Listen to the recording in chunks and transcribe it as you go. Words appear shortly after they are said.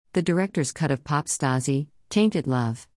The director's cut of Pop STASI, Tainted Love.